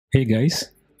Hey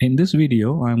guys, in this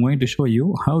video I am going to show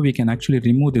you how we can actually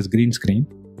remove this green screen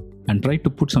and try to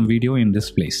put some video in this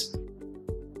place.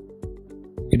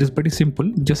 It is pretty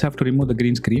simple, just have to remove the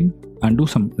green screen and do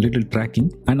some little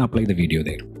tracking and apply the video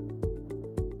there.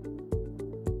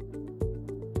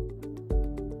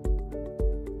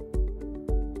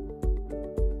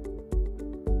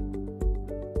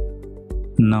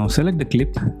 Now select the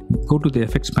clip, go to the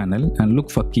effects panel and look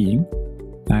for keying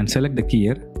and select the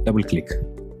keyer, double click.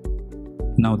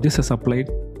 Now this has applied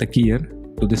the keyer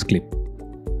to this clip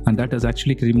and that has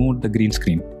actually removed the green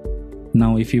screen.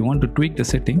 Now if you want to tweak the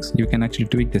settings, you can actually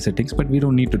tweak the settings, but we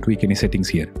don't need to tweak any settings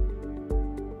here.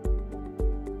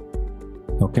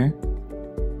 Okay.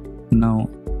 Now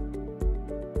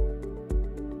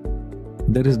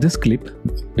there is this clip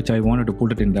which I wanted to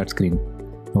put it in that screen.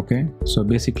 Okay, so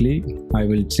basically I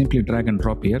will simply drag and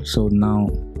drop here. So now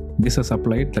this has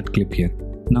applied that clip here.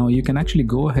 Now you can actually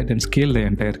go ahead and scale the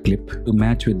entire clip to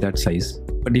match with that size.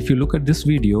 But if you look at this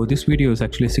video is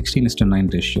actually 16:9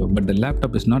 ratio, but the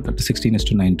laptop is not at the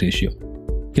 16:9 ratio.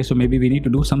 Okay, so maybe we need to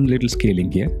do some little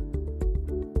scaling here.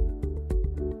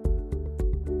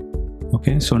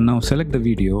 Okay, so now select the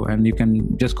video and you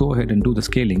can just go ahead and do the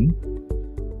scaling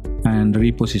and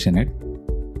reposition it.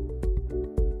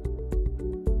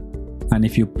 And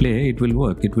if you play, it will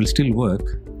work, it will still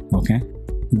work. Okay,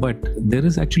 but there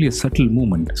is actually a subtle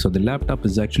movement, so the laptop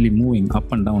is actually moving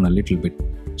up and down a little bit.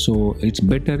 So it's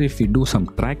better if we do some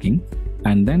tracking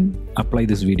and then apply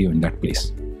this video in that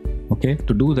place. Okay,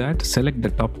 to do that, select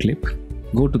the top clip,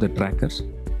 go to the trackers,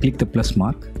 click the plus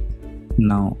mark.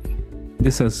 Now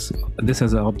this has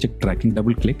an object tracking,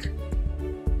 double click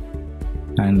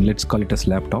and let's call it as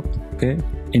laptop. Okay,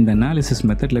 in the analysis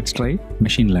method, let's try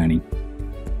machine learning.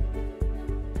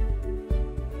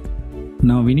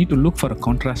 Now we need to look for a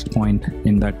contrast point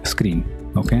in that screen.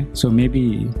 Okay, so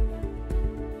maybe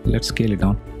let's scale it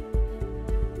down.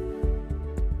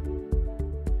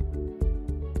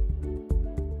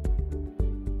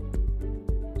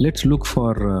 Let's look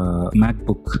for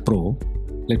MacBook Pro.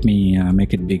 Let me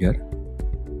make it bigger.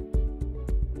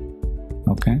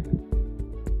 Okay.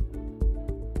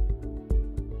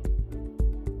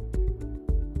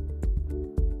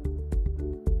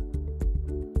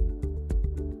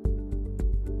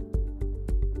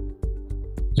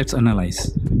 Let's analyze.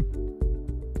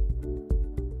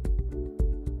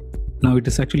 Now it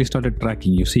has actually started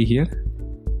tracking, you see here.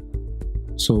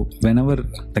 So whenever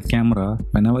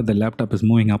the laptop is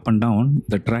moving up and down,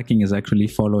 the tracking is actually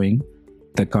following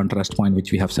the contrast point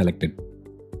which we have selected.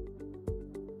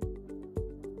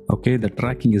 Okay, the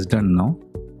tracking is done now.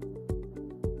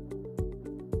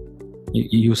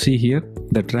 You see here,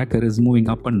 the tracker is moving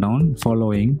up and down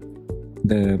following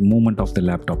the movement of the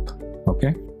laptop.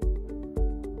 Okay.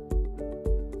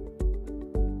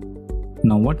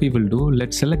 Now what we will do,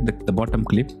 let's select the bottom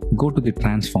clip, go to the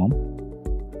transform.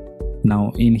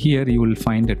 Now in here you will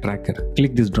find a tracker.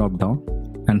 Click this drop down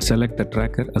and select the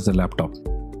tracker as a laptop.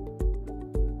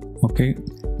 Okay,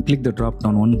 click the drop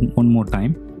down one more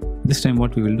time. This time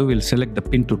what we will do, we'll select the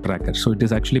pin to tracker. So it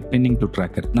is actually pinning to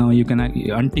tracker. Now you can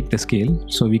untick the scale,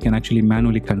 so we can actually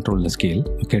manually control the scale.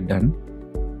 Okay, done.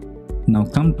 Now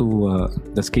come to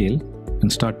the scale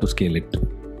and start to scale it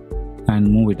and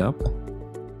move it up.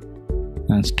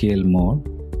 And scale more,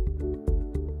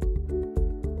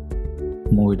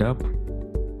 move it up.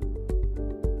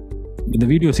 The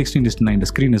video is 16:9, the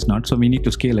screen is not, so we need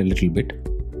to scale a little bit.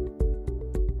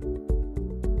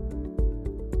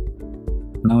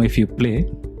 Now if you play,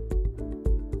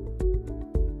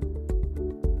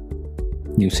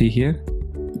 you see here,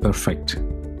 perfect.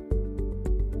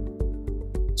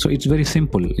 So it's very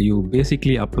simple. You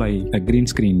basically apply a green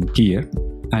screen keyer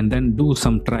and then do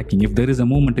some tracking. If there is a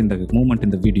movement in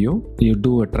the video, you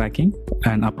do a tracking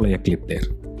and apply a clip there.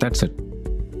 That's it.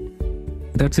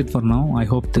 That's it for now. I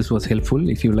hope this was helpful.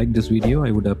 If you like this video,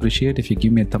 I would appreciate if you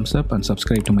give me a thumbs up and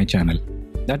subscribe to my channel.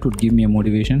 That would give me a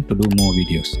motivation to do more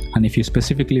videos. And if you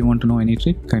specifically want to know any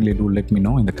trick, kindly do let me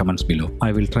know in the comments below.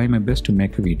 I will try my best to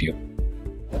make a video.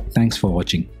 Thanks for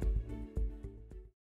watching.